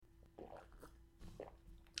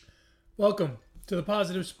Welcome to the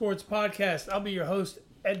Positive Sports Podcast. I'll be your host,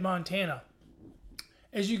 Ed Montana.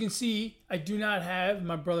 As you can see, I do not have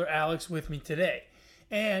my brother Alex with me today.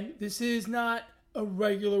 And this is not a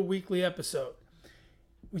regular weekly episode.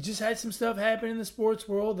 We just had some stuff happen in the sports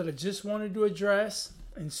world that I just wanted to address.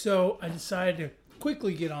 And so I decided to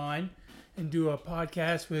quickly get on and do a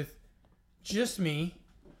podcast with just me,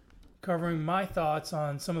 covering my thoughts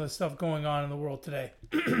on some of the stuff going on in the world today.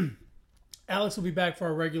 Alex will be back for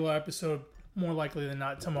a regular episode, more likely than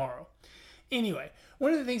not tomorrow. Anyway,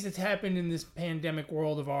 one of the things that's happened in this pandemic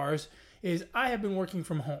world of ours is I have been working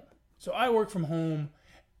from home. So I work from home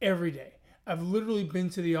every day. I've literally been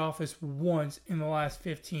to the office once in the last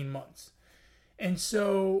 15 months. And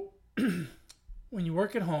so when you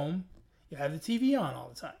work at home, you have the TV on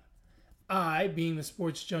all the time. I, being the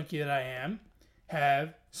sports junkie that I am,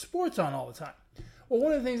 have sports on all the time. Well,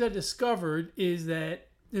 one of the things I discovered is that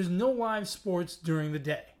there's no live sports during the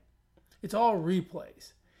day. It's all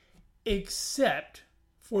replays, except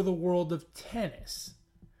for the world of tennis.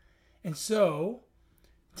 And so,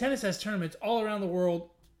 tennis has tournaments all around the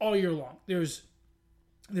world all year long. There's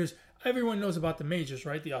everyone knows about the majors,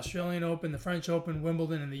 right? The Australian Open, the French Open,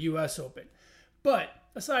 Wimbledon, and the US Open. But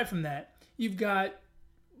aside from that, you've got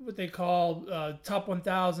what they call top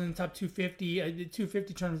 1,000, top 250, the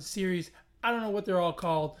 250 tournament series. I don't know what they're all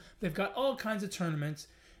called. They've got all kinds of tournaments.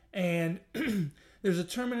 And there's a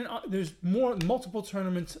tournament. There's multiple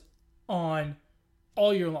tournaments on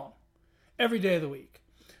all year long, every day of the week.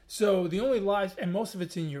 So the only live, and most of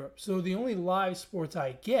it's in Europe. So the only live sports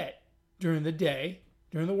I get during the day,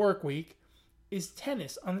 during the work week, is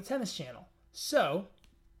tennis on the tennis channel. So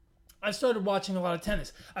I started watching a lot of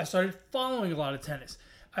tennis. I started following a lot of tennis.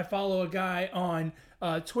 I follow a guy on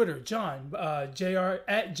Twitter, John, JR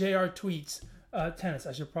Tweets Tennis.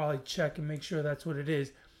 I should probably check and make sure that's what it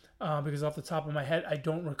is. Because off the top of my head, I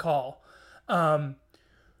don't recall. I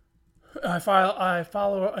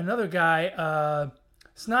follow another guy,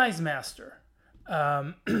 Snizemaster, at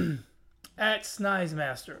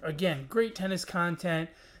Snizemaster. Again, great tennis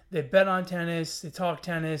content. They bet on tennis. They talk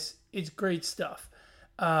tennis. It's great stuff.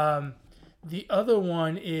 The other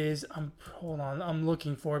one is hold on, I'm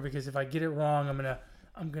looking for it because if I get it wrong, I'm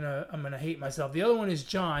gonna hate myself. The other one is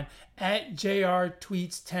John at JR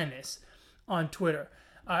Tweets Tennis on Twitter.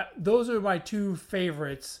 Those are my two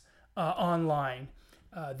favorites online.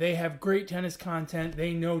 They have great tennis content.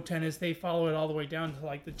 They know tennis. They follow it all the way down to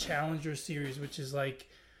like the Challenger Series, which is like,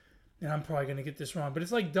 and I'm probably going to get this wrong, but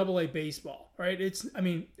it's like AA baseball, right?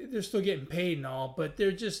 They're still getting paid and all, but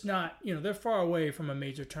they're just not, they're far away from a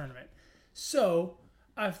major tournament. So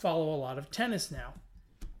I follow a lot of tennis now.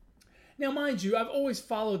 Now, mind you, I've always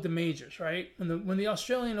followed the majors, right? When the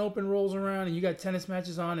Australian Open rolls around and you got tennis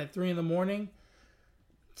matches on at 3 a.m,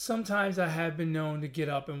 sometimes I have been known to get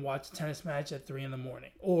up and watch a tennis match at 3 a.m.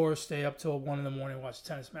 or stay up till 1 a.m. and watch a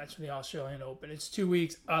tennis match for the Australian Open. It's 2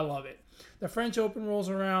 weeks. I love it. The French Open rolls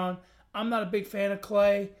around. I'm not a big fan of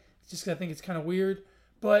clay just because I think it's kind of weird.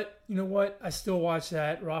 But you know what? I still watch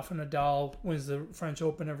that. Rafa Nadal wins the French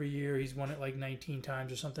Open every year. He's won it like 19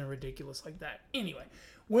 times or something ridiculous like that. Anyway,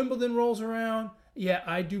 Wimbledon rolls around. Yeah,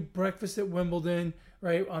 I do breakfast at Wimbledon,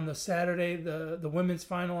 right? On the Saturday, the women's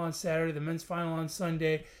final on Saturday, the men's final on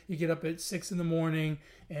Sunday. You get up at 6 a.m.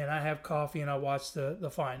 and I have coffee and I watch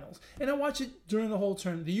the finals. And I watch it during the whole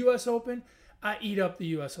tournament. The U.S. Open, I eat up the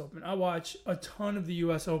U.S. Open. I watch a ton of the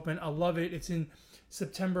U.S. Open. I love it. It's in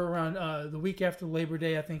September around the week after Labor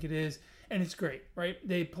Day, I think it is. And it's great, right?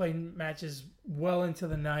 They play matches well into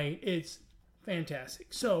the night. It's fantastic.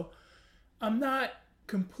 So I'm not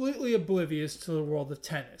completely oblivious to the world of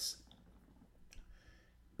tennis.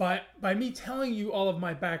 By me telling you all of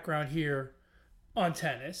my background here on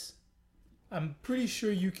tennis, I'm pretty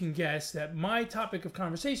sure you can guess that my topic of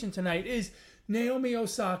conversation tonight is Naomi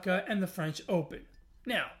Osaka and the French Open.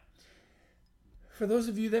 Now, for those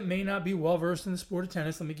of you that may not be well-versed in the sport of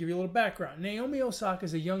tennis, let me give you a little background. Naomi Osaka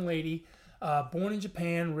is a young lady born in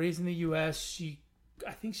Japan, raised in the U.S.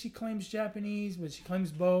 I think she claims Japanese, but she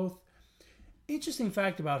claims both. Interesting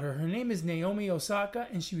fact about her name is Naomi Osaka,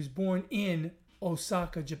 and she was born in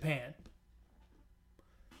Osaka, Japan.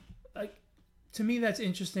 To me, that's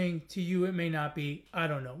interesting. To you, it may not be. I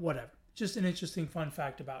don't know. Whatever. Just an interesting fun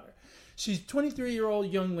fact about her. She's a 23-year-old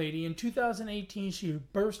young lady. In 2018, she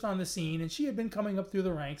burst on the scene, and she had been coming up through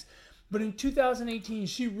the ranks. But in 2018,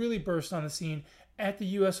 she really burst on the scene at the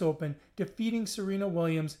U.S. Open, defeating Serena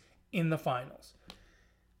Williams in the finals.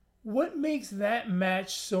 What makes that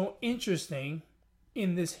match so interesting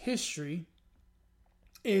in this history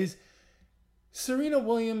is Serena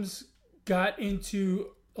Williams got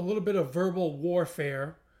into a little bit of verbal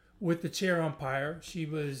warfare with the chair umpire. She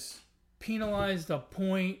was penalized a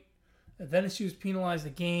point. Then she was penalized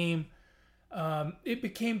a game. It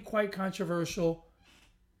became quite controversial.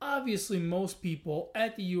 Obviously, most people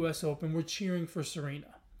at the U.S. Open were cheering for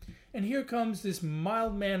Serena. And here comes this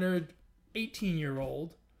mild-mannered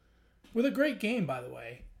 18-year-old with a great game, by the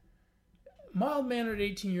way. Mild-mannered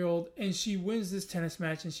 18-year-old, and she wins this tennis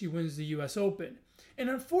match and she wins the U.S. Open. And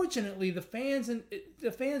unfortunately, the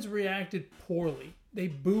fans reacted poorly. They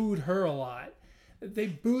booed her a lot. They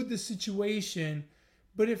booed the situation,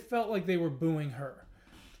 but it felt like they were booing her.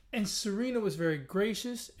 And Serena was very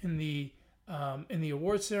gracious in the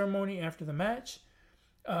award ceremony after the match,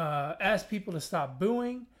 asked people to stop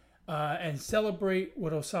booing and celebrate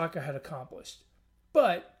what Osaka had accomplished.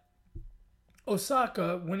 But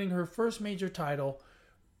Osaka, winning her first major title,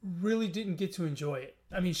 really didn't get to enjoy it.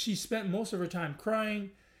 I mean, she spent most of her time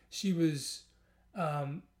crying. She was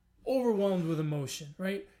overwhelmed with emotion,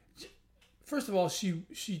 right? First of all, she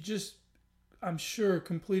just, I'm sure,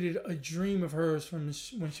 completed a dream of hers from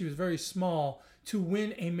when she was very small to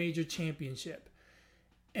win a major championship.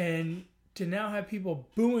 And to now have people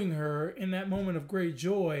booing her in that moment of great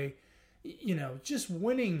joy, you know, just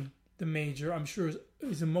winning the major, I'm sure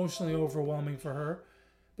is emotionally overwhelming for her.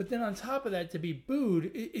 But then on top of that, to be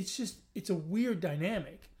booed, it's a weird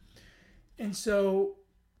dynamic. And so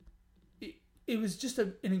it was just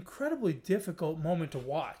an incredibly difficult moment to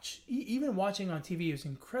watch. Even watching on TV, it was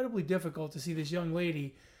incredibly difficult to see this young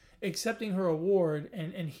lady accepting her award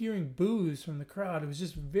and hearing boos from the crowd. It was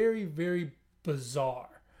just very, very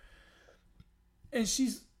bizarre. And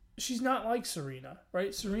she's not like Serena,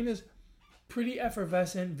 right? Serena's pretty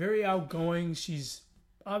effervescent, very outgoing. She's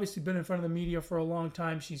obviously been in front of the media for a long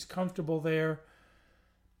time. She's comfortable there.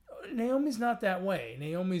 Naomi's not that way.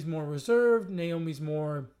 Naomi's more reserved. Naomi's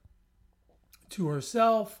more to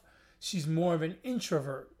herself. She's more of an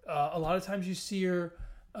introvert. A lot of times you see her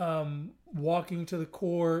walking to the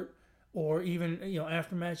court, or even, you know,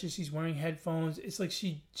 after matches she's wearing headphones. It's like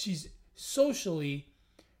she's socially,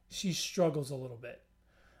 she struggles a little bit.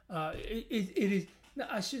 It is,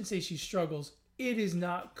 I shouldn't say she struggles. It is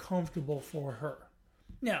not comfortable for her.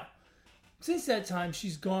 Now, since that time,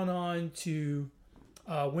 she's gone on to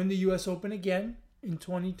win the U.S. Open again in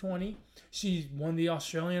 2020. She's won the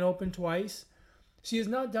Australian Open twice. She has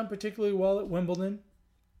not done particularly well at Wimbledon,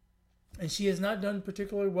 and she has not done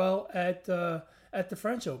particularly well at the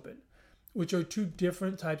French Open, which are two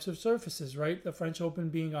different types of surfaces, right? The French Open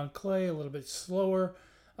being on clay, a little bit slower,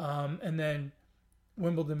 and then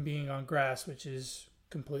Wimbledon being on grass, which is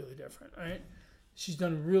completely different, right? She's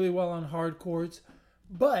done really well on hard courts,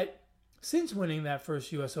 but since winning that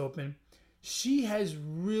first U.S. Open, she has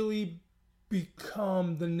really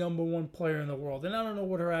become the number one player in the world. And I don't know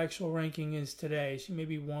what her actual ranking is today. She may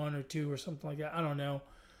be 1 or 2 or something like that. I don't know.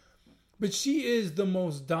 But she is the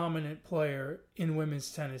most dominant player in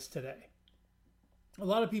women's tennis today. A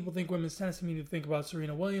lot of people think women's tennis immediately think about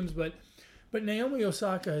Serena Williams, but Naomi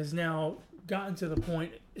Osaka has now gotten to the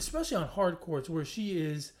point, especially on hard courts, where she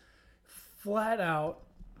is flat out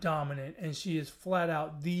dominant, and she is flat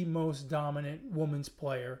out the most dominant women's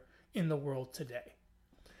player in the world today.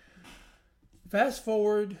 Fast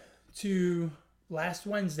forward to last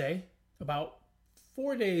Wednesday, about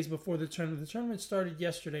 4 days before the tournament. The tournament started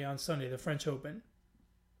yesterday on Sunday, the French Open.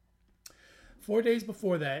 4 days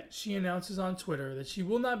before that, she announces on Twitter that she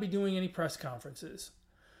will not be doing any press conferences.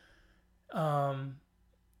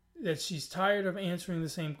 That she's tired of answering the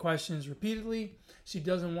same questions repeatedly. She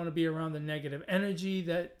doesn't want to be around the negative energy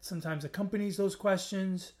that sometimes accompanies those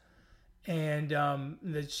questions. And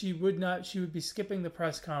that she would be skipping the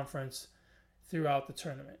press conference throughout the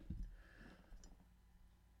tournament.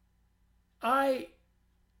 I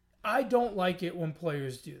don't like it when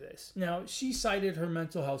players do this. Now, she cited her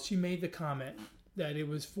mental health. She made the comment that it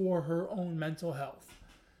was for her own mental health.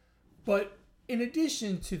 But in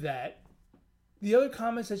addition to that, the other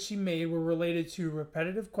comments that she made were related to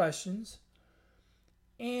repetitive questions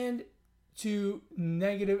and to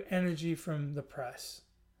negative energy from the press.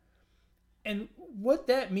 And what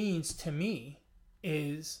that means to me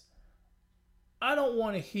is I don't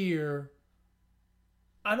want to hear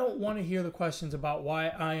the questions about why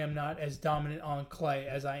I am not as dominant on clay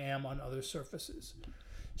as I am on other surfaces.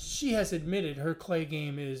 She has admitted her clay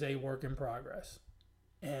game is a work in progress.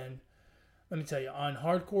 And let me tell you, on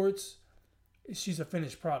hard courts, she's a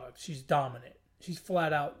finished product. She's dominant. She's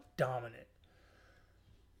flat out dominant.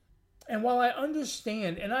 And while I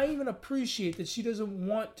understand, and I even appreciate that she doesn't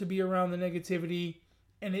want to be around the negativity,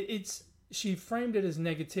 and she framed it as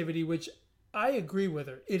negativity, which I agree with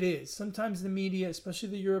her. It is. Sometimes the media, especially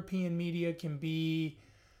the European media, can be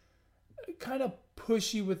kind of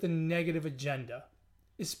pushy with a negative agenda.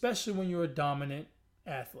 especially when you're a dominant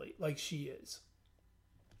athlete like she is.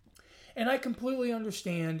 And I completely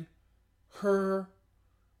understand her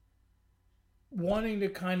wanting to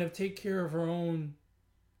kind of take care of her own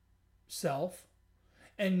self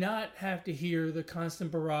and not have to hear the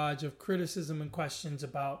constant barrage of criticism and questions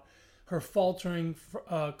about her faltering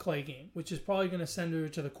clay game, which is probably going to send her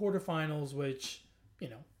to the quarterfinals, which,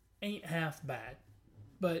 ain't half bad.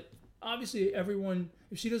 But obviously everyone,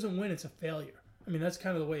 if she doesn't win, it's a failure. I mean, that's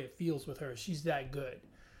kind of the way it feels with her. She's that good.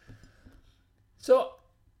 So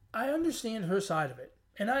I understand her side of it,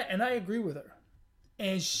 and I agree with her.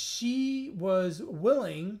 And she was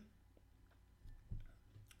willing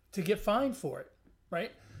to get fined for it,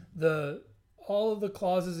 right? All of the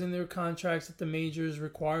clauses in their contracts that the majors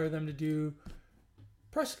require them to do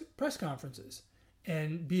press conferences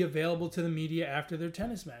and be available to the media after their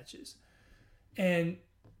tennis matches. And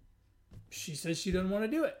she says she doesn't want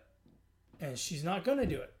to do it. And she's not going to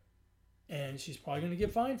do it. And she's probably going to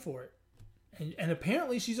get fined for it. And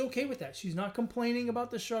apparently she's okay with that. She's not complaining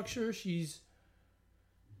about the structure. She's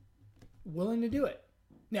willing to do it.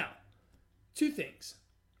 Now, two things.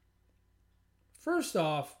 First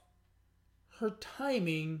off, her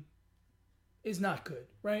timing is not good,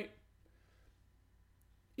 right?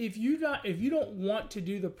 If you don't want to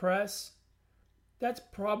do the press, that's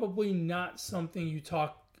probably not something you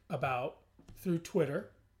talk about through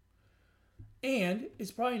Twitter. And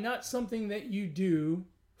it's probably not something that you do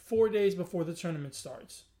 4 days before the tournament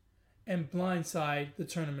starts and blindside the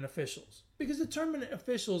tournament officials. Because the tournament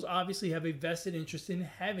officials obviously have a vested interest in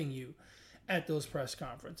having you at those press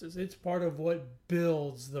conferences. It's part of what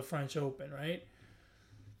builds the French Open, right?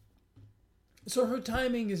 So her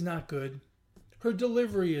timing is not good. Her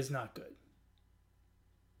delivery is not good.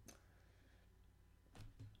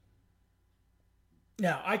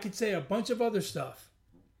 Now, I could say a bunch of other stuff,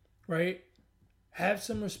 right? Have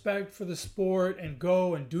some respect for the sport and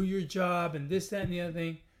go and do your job and this, that, and the other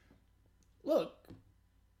thing. Look,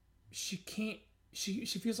 she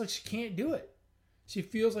feels like she can't do it. She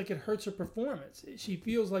feels like it hurts her performance. She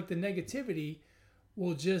feels like the negativity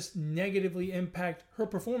will just negatively impact her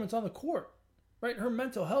performance on the court, right? Her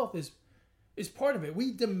mental health is part of it.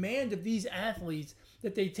 We demand of these athletes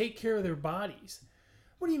that they take care of their bodies.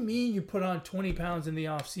 What do you mean you put on 20 pounds in the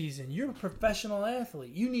off season? You're a professional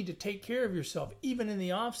athlete. You need to take care of yourself even in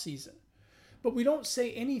the off season. But we don't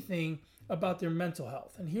say anything about their mental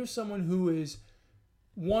health. And here's someone who is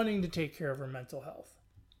wanting to take care of her mental health.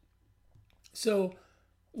 So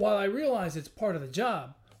while I realize it's part of the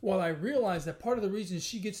job, while I realize that part of the reason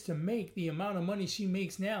she gets to make the amount of money she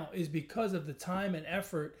makes now is because of the time and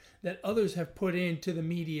effort that others have put into the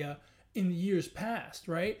media in the years past,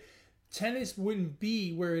 right? Tennis wouldn't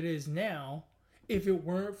be where it is now if it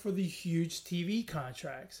weren't for the huge TV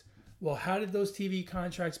contracts. Well, how did those TV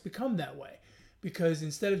contracts become that way? Because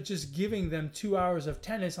instead of just giving them 2 hours of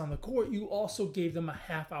tennis on the court, you also gave them a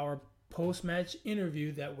half-hour post-match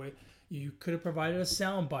interview that way you could have provided a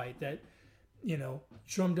soundbite that,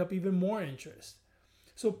 drummed up even more interest.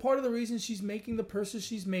 So part of the reason she's making the purses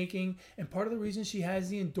she's making and part of the reason she has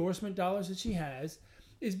the endorsement dollars that she has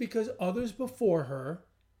is because others before her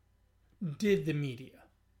did the media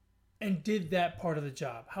and did that part of the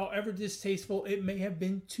job, however distasteful it may have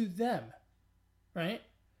been to them, right?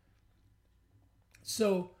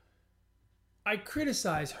 So I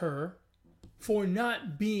criticize her for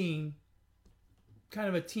not being kind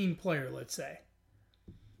of a team player, let's say.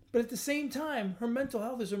 But at the same time, her mental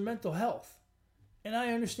health is her mental health. And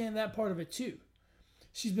I understand that part of it too.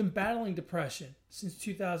 She's been battling depression since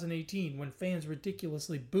 2018 when fans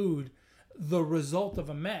ridiculously booed the result of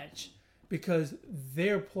a match because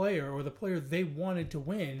their player or the player they wanted to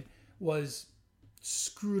win was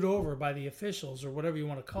screwed over by the officials or whatever you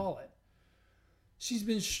want to call it. She's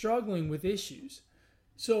been struggling with issues.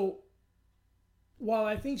 So while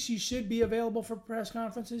I think she should be available for press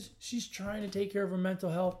conferences, she's trying to take care of her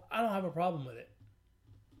mental health. I don't have a problem with it.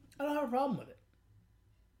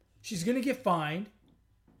 She's going to get fined.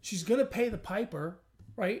 She's going to pay the piper,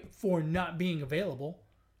 right, for not being available.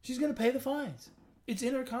 She's going to pay the fines. It's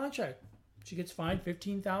in her contract. She gets fined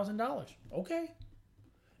 $15,000. Okay.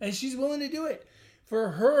 And she's willing to do it. For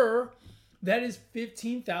her, that is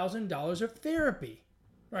 $15,000 of therapy,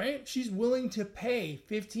 right? She's willing to pay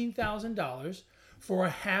 $15,000 for a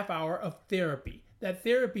half hour of therapy. That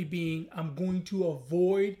therapy being, I'm going to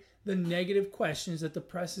avoid the negative questions that the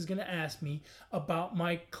press is going to ask me about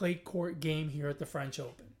my clay court game here at the French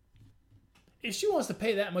Open. If she wants to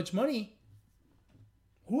pay that much money,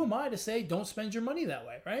 who am I to say don't spend your money that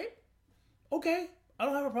way, right? Okay, I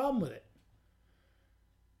don't have a problem with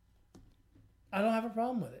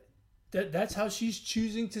it. That's how she's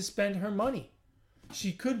choosing to spend her money.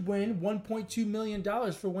 She could win $1.2 million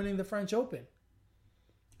for winning the French Open.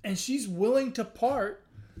 And she's willing to part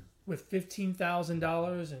with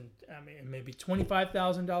 $15,000 and maybe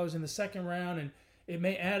 $25,000 in the second round, and it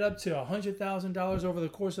may add up to $100,000 over the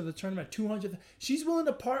course of the tournament. $200,000. She's willing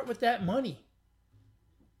to part with that money.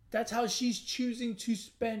 That's how she's choosing to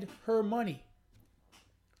spend her money.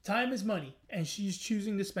 Time is money, and she's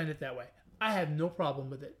choosing to spend it that way. I have no problem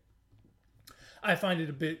with it. I find it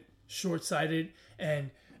a bit short-sighted and,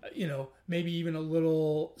 maybe even a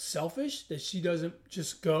little selfish that she doesn't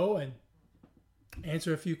just go and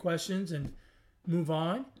answer a few questions and move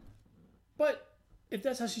on. But if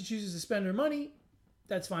that's how she chooses to spend her money,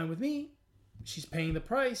 that's fine with me. She's paying the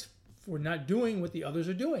price for not doing what the others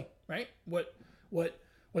are doing, right? What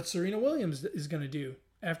Serena Williams is going to do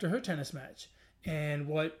after her tennis match, and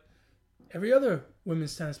what every other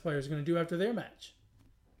women's tennis player is going to do after their match.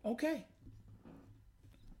 Okay.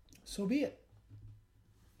 So be it.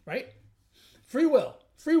 Right? Free will.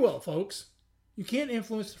 Free will, folks. You can't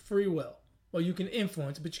influence free will. Well, you can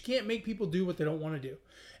influence, but you can't make people do what they don't want to do.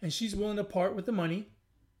 And she's willing to part with the money,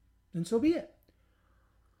 then so be it.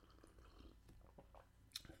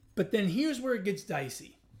 But then here's where it gets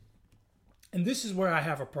dicey. And this is where I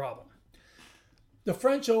have a problem. The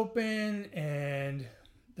French Open and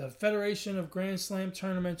the Federation of Grand Slam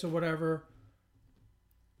Tournaments or whatever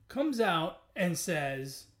comes out and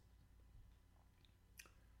says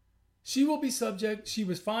she was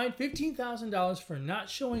fined $15,000 for not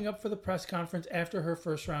showing up for the press conference after her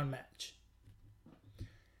first round match.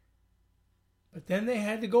 But then they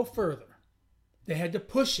had to go further. They had to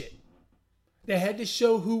push it. They had to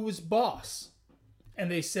show who was boss.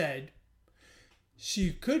 And they said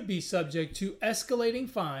she could be subject to escalating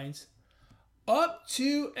fines up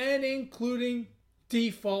to and including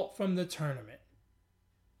default from the tournament.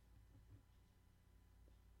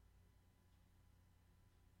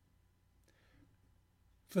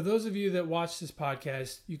 For those of you that watch this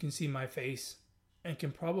podcast, you can see my face and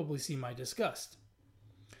can probably see my disgust.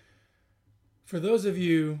 For those of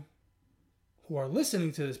you who are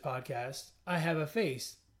listening to this podcast, I have a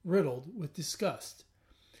face riddled with disgust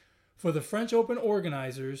for the French Open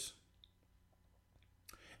organizers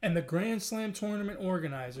and the Grand Slam tournament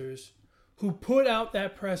organizers who put out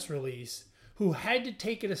that press release, who had to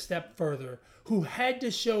take it a step further, who had to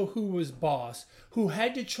show who was boss, who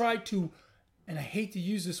had to try to, and I hate to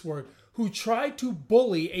use this word, who tried to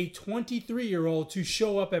bully a 23-year-old to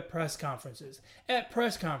show up at press conferences.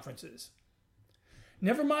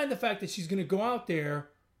 Never mind the fact that she's going to go out there.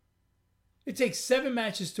 It takes 7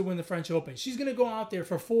 matches to win the French Open. She's going to go out there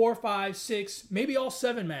for 4, 5, 6, maybe all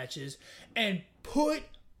 7 matches and put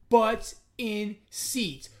butts in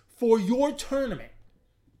seats for your tournament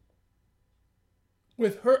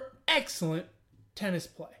with her excellent tennis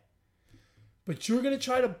play. But you're going to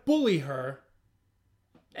try to bully her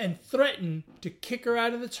and threaten to kick her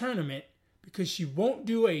out of the tournament because she won't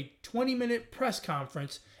do a 20-minute press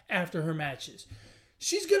conference after her matches.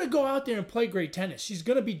 She's going to go out there and play great tennis. She's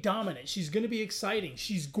going to be dominant. She's going to be exciting.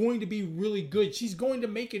 She's going to be really good. She's going to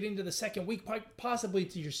make it into the second week, possibly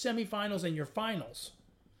to your semifinals and your finals.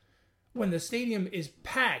 When the stadium is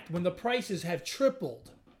packed, when the prices have tripled.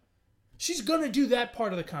 She's going to do that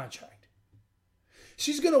part of the contract.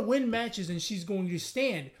 She's going to win matches and she's going to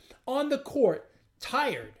stand on the court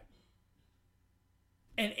tired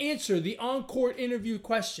and answer the on-court interview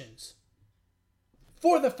questions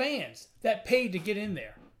for the fans that paid to get in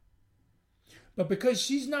there. But because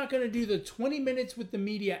she's not going to do the 20 minutes with the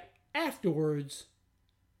media afterwards,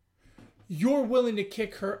 you're willing to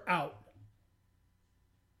kick her out.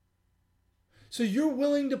 So you're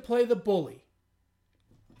willing to play the bully.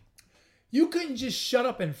 You couldn't just shut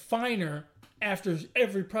up and fine her after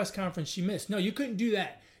every press conference she missed. No, you couldn't do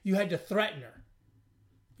that. You had to threaten her.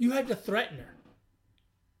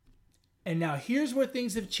 And now here's where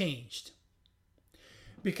things have changed.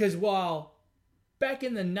 Because while back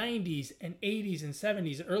in the 90s and 80s and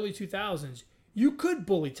 70s and early 2000s, you could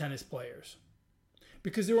bully tennis players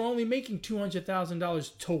because they were only making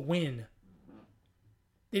 $200,000 to win.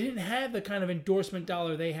 They didn't have the kind of endorsement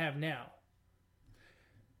dollar they have now.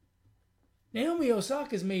 Naomi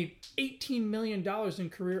Osaka's made $18 million in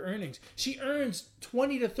career earnings. She earns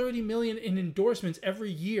 $20 to $30 million in endorsements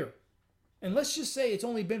every year. And let's just say it's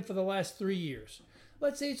only been for the last 3 years.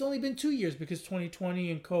 Let's say it's only been 2 years because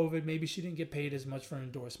 2020 and COVID, maybe she didn't get paid as much for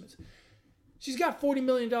endorsements. She's got $40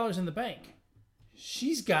 million in the bank.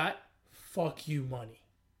 She's got fuck you money.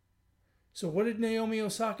 So what did Naomi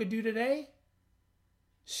Osaka do today?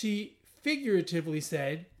 She figuratively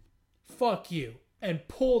said, fuck you, and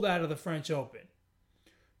pulled out of the French Open.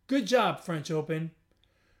 Good job, French Open.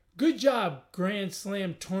 Good job, Grand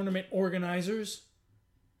Slam tournament organizers.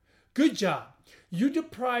 Good job. You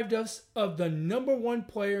deprived us of the number one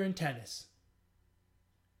player in tennis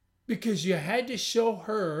because you had to show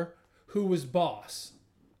her who was boss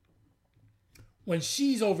when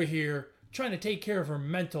she's over here trying to take care of her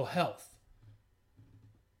mental health.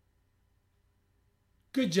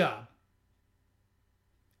 Good job.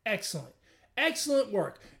 Excellent. Excellent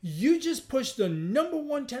work. You just pushed the number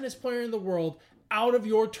one tennis player in the world out of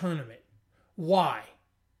your tournament. Why?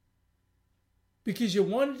 Because you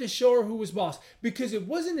wanted to show her who was boss. Because it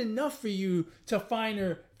wasn't enough for you to fine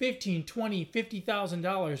her $15,000, $20,000,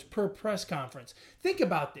 $50,000 per press conference. Think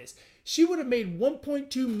about this. She would have made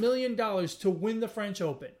 $1.2 million to win the French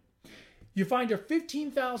Open. You fined her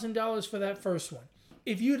 $15,000 for that first one.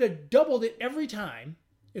 If you'd have doubled it every time,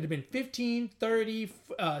 it'd have been 15, 30,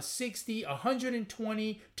 60,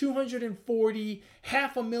 120, 240,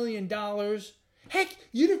 $500,000. Heck,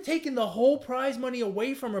 you'd have taken the whole prize money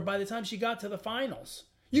away from her by the time she got to the finals.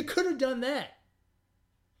 You could have done that.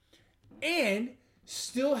 And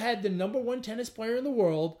still had the number one tennis player in the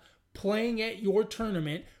world playing at your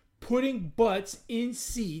tournament, putting butts in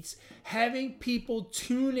seats, having people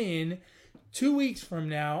tune in 2 weeks from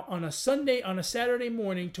now on a Saturday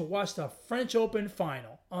morning to watch the French Open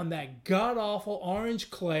final on that god-awful orange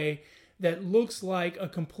clay that looks like a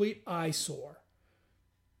complete eyesore.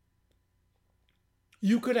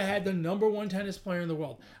 You could have had the number one tennis player in the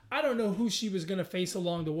world. I don't know who she was going to face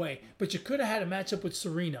along the way, but you could have had a matchup with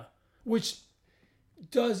Serena, which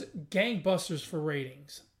does gangbusters for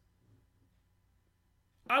ratings.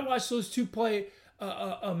 I watched those two play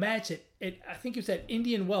a match at I think it was at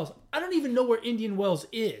Indian Wells. I don't even know where Indian Wells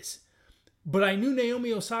is, but I knew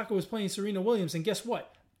Naomi Osaka was playing Serena Williams, and guess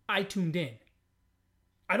what? I tuned in.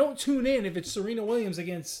 I don't tune in if it's Serena Williams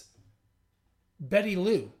against Betty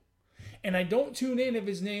Lou. And I don't tune in if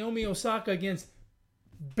it's Naomi Osaka against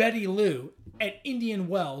Betty Lou at Indian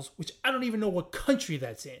Wells, which I don't even know what country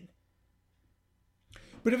that's in.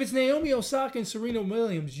 But if it's Naomi Osaka and Serena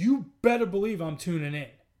Williams, you better believe I'm tuning in.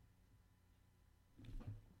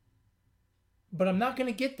 But I'm not going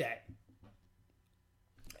to get that.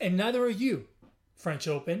 And neither are you, French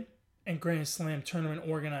Open and Grand Slam tournament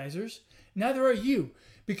organizers. Neither are you,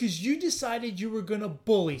 because you decided you were going to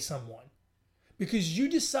bully someone. Because you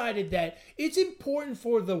decided that it's important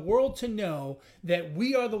for the world to know that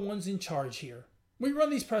we are the ones in charge here. We run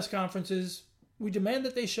these press conferences. We demand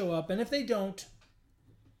that they show up. And if they don't,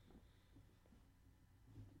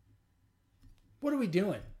 what are we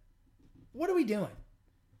doing? What are we doing?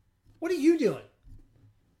 What are you doing?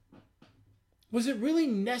 Was it really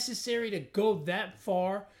necessary to go that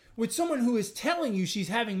far with someone who is telling you she's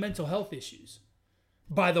having mental health issues?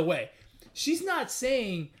 By the way, she's not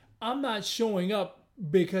saying, I'm not showing up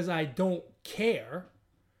because I don't care.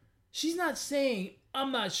 She's not saying,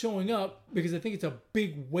 I'm not showing up because I think it's a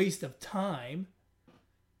big waste of time.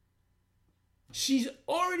 She's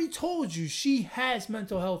already told you she has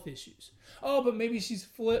mental health issues. Oh, but maybe she's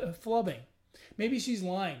flubbing. Maybe she's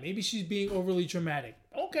lying. Maybe she's being overly dramatic.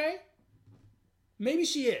 Okay. Maybe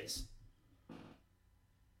she is.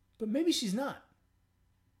 But maybe she's not.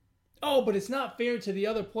 Oh, but it's not fair to the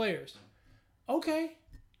other players. Okay.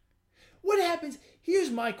 What happens? Here's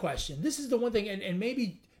my question. This is the one thing, and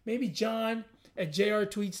maybe John at JR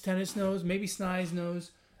Tweets Tennis knows, maybe Snize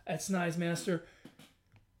knows at Snize Master.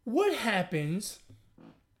 What happens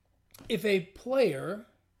if a player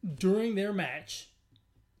during their match,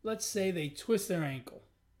 let's say they twist their ankle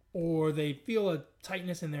or they feel a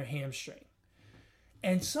tightness in their hamstring,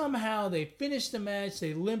 and somehow they finish the match,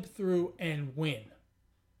 they limp through and win?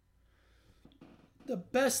 The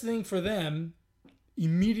best thing for them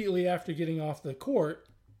immediately after getting off the court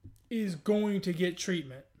is going to get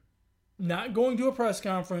treatment. Not going to a press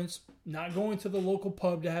conference, not going to the local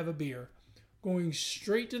pub to have a beer, going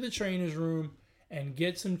straight to the trainer's room and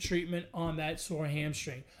get some treatment on that sore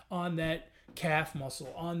hamstring, on that calf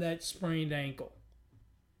muscle, on that sprained ankle.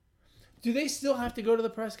 Do they still have to go to the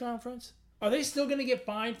press conference? Are they still going to get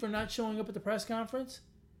fined for not showing up at the press conference?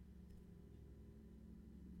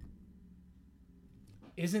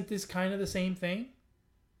 Isn't this kind of the same thing?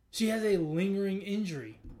 She has a lingering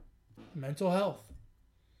injury, mental health.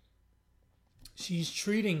 She's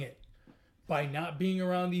treating it by not being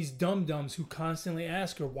around these dum-dums who constantly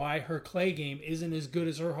ask her why her clay game isn't as good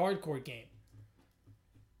as her hardcourt game.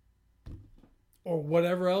 Or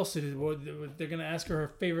whatever else it is. They're going to ask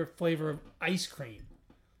her favorite flavor of ice cream.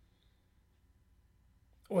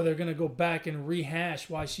 Or they're going to go back and rehash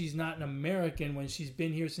why she's not an American when she's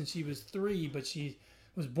been here since she was 3, but she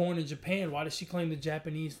was born in Japan. Why does she claim the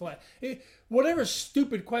Japanese flag? Whatever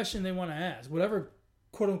stupid question they want to ask, whatever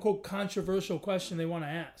quote-unquote controversial question they want to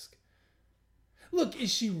ask. Look,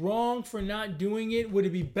 is she wrong for not doing it? Would it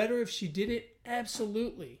be better if she did it?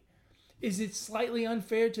 Absolutely. Is it slightly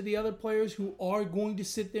unfair to the other players who are going to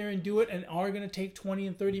sit there and do it and are going to take 20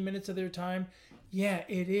 and 30 minutes of their time? Yeah,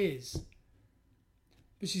 it is.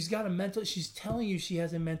 But she's telling you she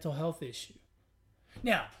has a mental health issue.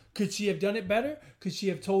 Now, could she have done it better? Could she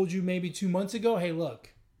have told you maybe 2 months ago, hey,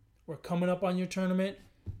 look, we're coming up on your tournament.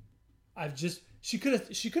 She could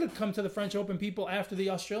have come to the French Open people after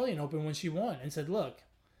the Australian Open when she won and said, look,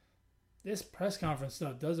 this press conference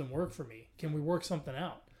stuff doesn't work for me. Can we work something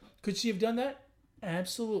out? Could she have done that?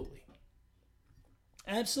 Absolutely.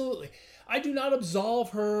 Absolutely. I do not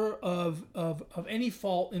absolve her of any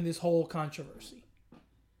fault in this whole controversy.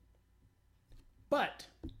 But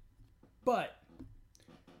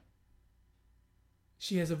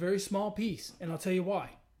she has a very small piece, and I'll tell you why.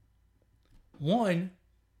 One,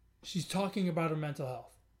 she's talking about her mental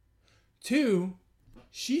health. Two,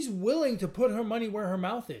 she's willing to put her money where her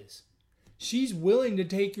mouth is. She's willing to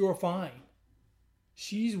take your fine.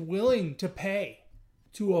 She's willing to pay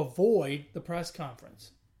to avoid the press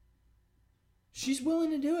conference. She's willing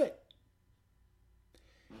to do it.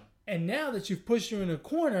 And now that you've pushed her in a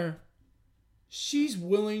corner, she's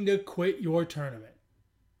willing to quit your tournament.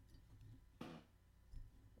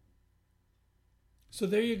 So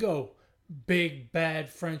there you go. Big bad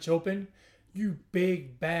French Open, you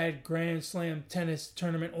big bad Grand Slam tennis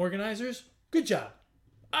tournament organizers, good job.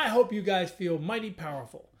 I hope you guys feel mighty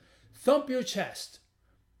powerful. Thump your chest.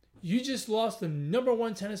 You just lost the number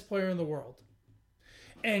one tennis player in the world.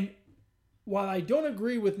 And while I don't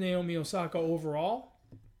agree with Naomi Osaka overall,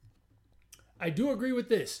 I do agree with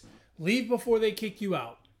this. Leave before they kick you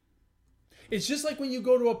out. It's just like when you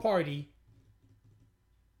go to a party.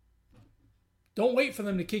 Don't wait for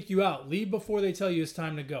them to kick you out. Leave before they tell you it's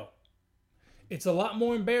time to go. It's a lot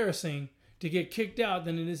more embarrassing to get kicked out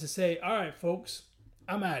than it is to say, all right, folks,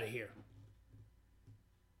 I'm out of here.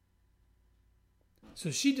 So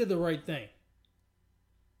she did the right thing.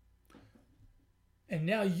 And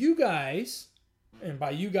now you guys, and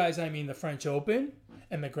by you guys I mean the French Open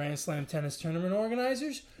and the Grand Slam tennis tournament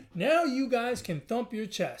organizers, now you guys can thump your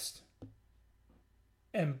chest.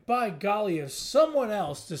 And by golly, if someone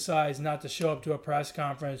else decides not to show up to a press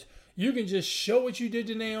conference, you can just show what you did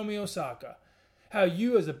to Naomi Osaka. How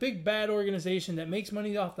you, as a big bad organization that makes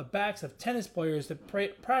money off the backs of tennis players that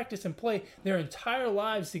practice and play their entire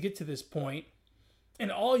lives to get to this point,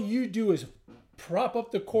 and all you do is prop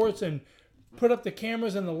up the courts and put up the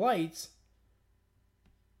cameras and the lights,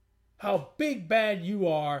 how big bad you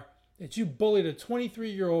are that you bullied a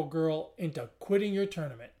 23-year-old girl into quitting your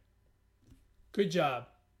tournament. Good job.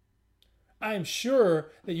 I am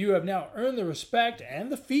sure that you have now earned the respect and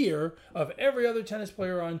the fear of every other tennis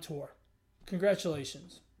player on tour.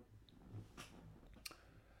 Congratulations.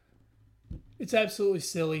 It's absolutely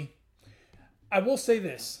silly. I will say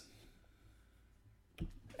this.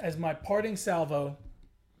 As my parting salvo,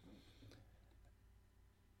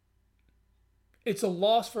 it's a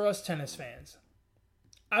loss for us tennis fans.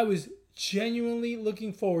 I was genuinely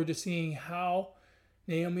looking forward to seeing how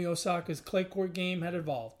Naomi Osaka's clay court game had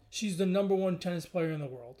evolved. She's the number one tennis player in the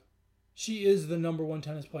world. She is the number one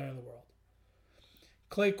tennis player in the world.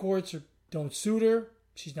 Clay courts don't suit her.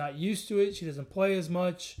 She's not used to it. She doesn't play as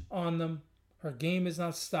much on them. Her game is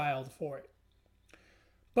not styled for it.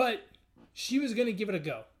 But she was going to give it a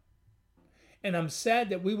go. And I'm sad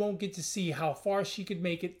that we won't get to see how far she could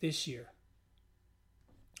make it this year.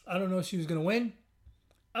 I don't know if she was going to win.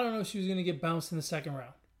 I don't know if she was going to get bounced in the second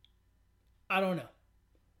round. I don't know.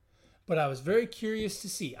 But I was very curious to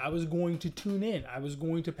see. I was going to tune in. I was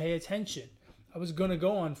going to pay attention. I was going to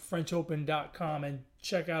go on FrenchOpen.com and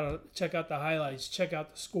check out the highlights, check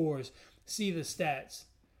out the scores, see the stats.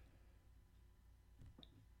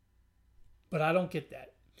 But I don't get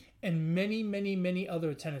that. And many, many, many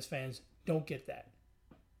other tennis fans don't get that.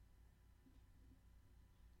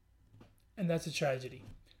 And that's a tragedy.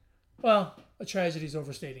 Well, a tragedy is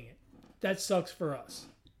overstating it. That sucks for us.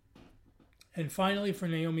 And finally, for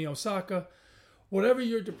Naomi Osaka, whatever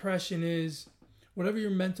your depression is, whatever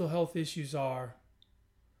your mental health issues are,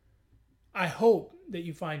 I hope that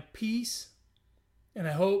you find peace, and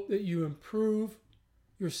I hope that you improve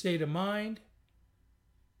your state of mind,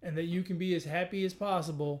 and that you can be as happy as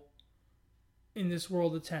possible in this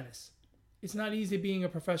world of tennis. It's not easy being a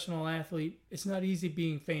professional athlete. It's not easy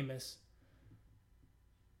being famous.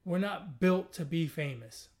 We're not built to be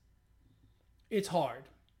famous. It's hard.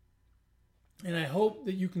 And I hope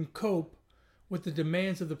that you can cope with the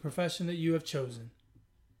demands of the profession that you have chosen.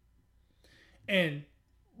 And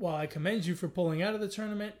while I commend you for pulling out of the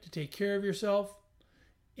tournament to take care of yourself,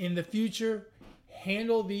 in the future,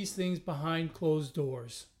 handle these things behind closed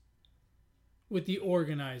doors with the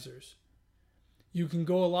organizers. You can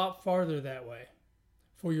go a lot farther that way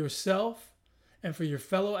for yourself and for your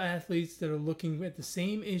fellow athletes that are looking at the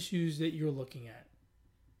same issues that you're looking at.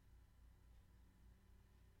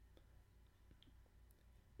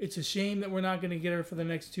 It's a shame that we're not going to get her for the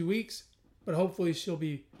next 2 weeks, but hopefully she'll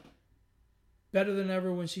be better than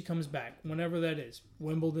ever when she comes back, whenever that is.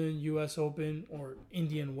 Wimbledon, US Open, or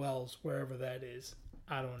Indian Wells, wherever that is.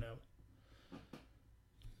 I don't know.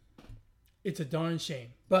 It's a darn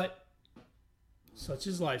shame, but such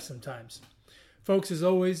is life sometimes. Folks, as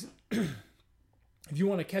always, if you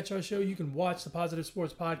want to catch our show, you can watch the Positive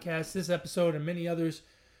Sports Podcast, this episode and many others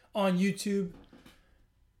on YouTube,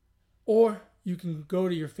 or you can go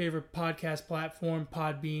to your favorite podcast platform,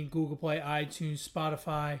 Podbean, Google Play, iTunes,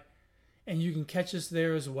 Spotify, and you can catch us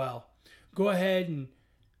there as well. Go ahead and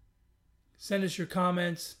send us your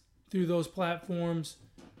comments through those platforms.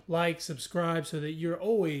 Like, subscribe so that you're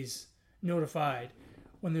always notified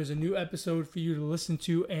when there's a new episode for you to listen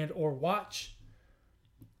to and or watch.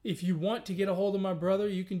 If you want to get a hold of my brother,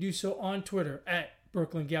 you can do so on Twitter at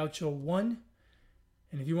Brooklyn Gaucho 1.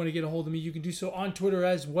 And if you want to get a hold of me, you can do so on Twitter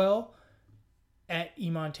as well at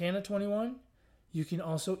eMontana21. You can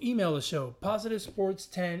also email the show,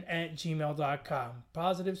 positivesports10@gmail.com,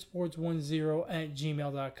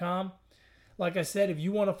 positivesports10@gmail.com. Like I said, if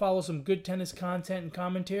you want to follow some good tennis content and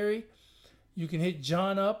commentary, you can hit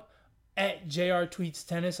John up at JR Tweets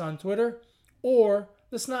Tennis on Twitter, or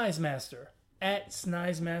the Snize Master at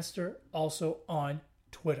Snize Master also on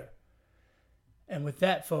Twitter. And with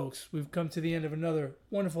that, folks, we've come to the end of another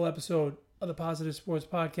wonderful episode of the Positive Sports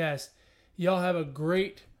Podcast. Y'all have a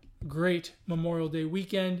great Memorial Day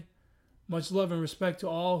weekend. Much love and respect to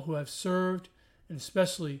all who have served, and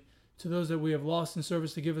especially to those that we have lost in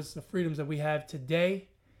service to give us the freedoms that we have today.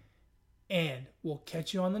 And we'll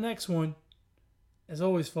catch you on the next one. As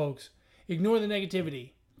always, folks, ignore the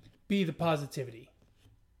negativity. Be the positivity.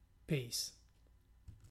 Peace.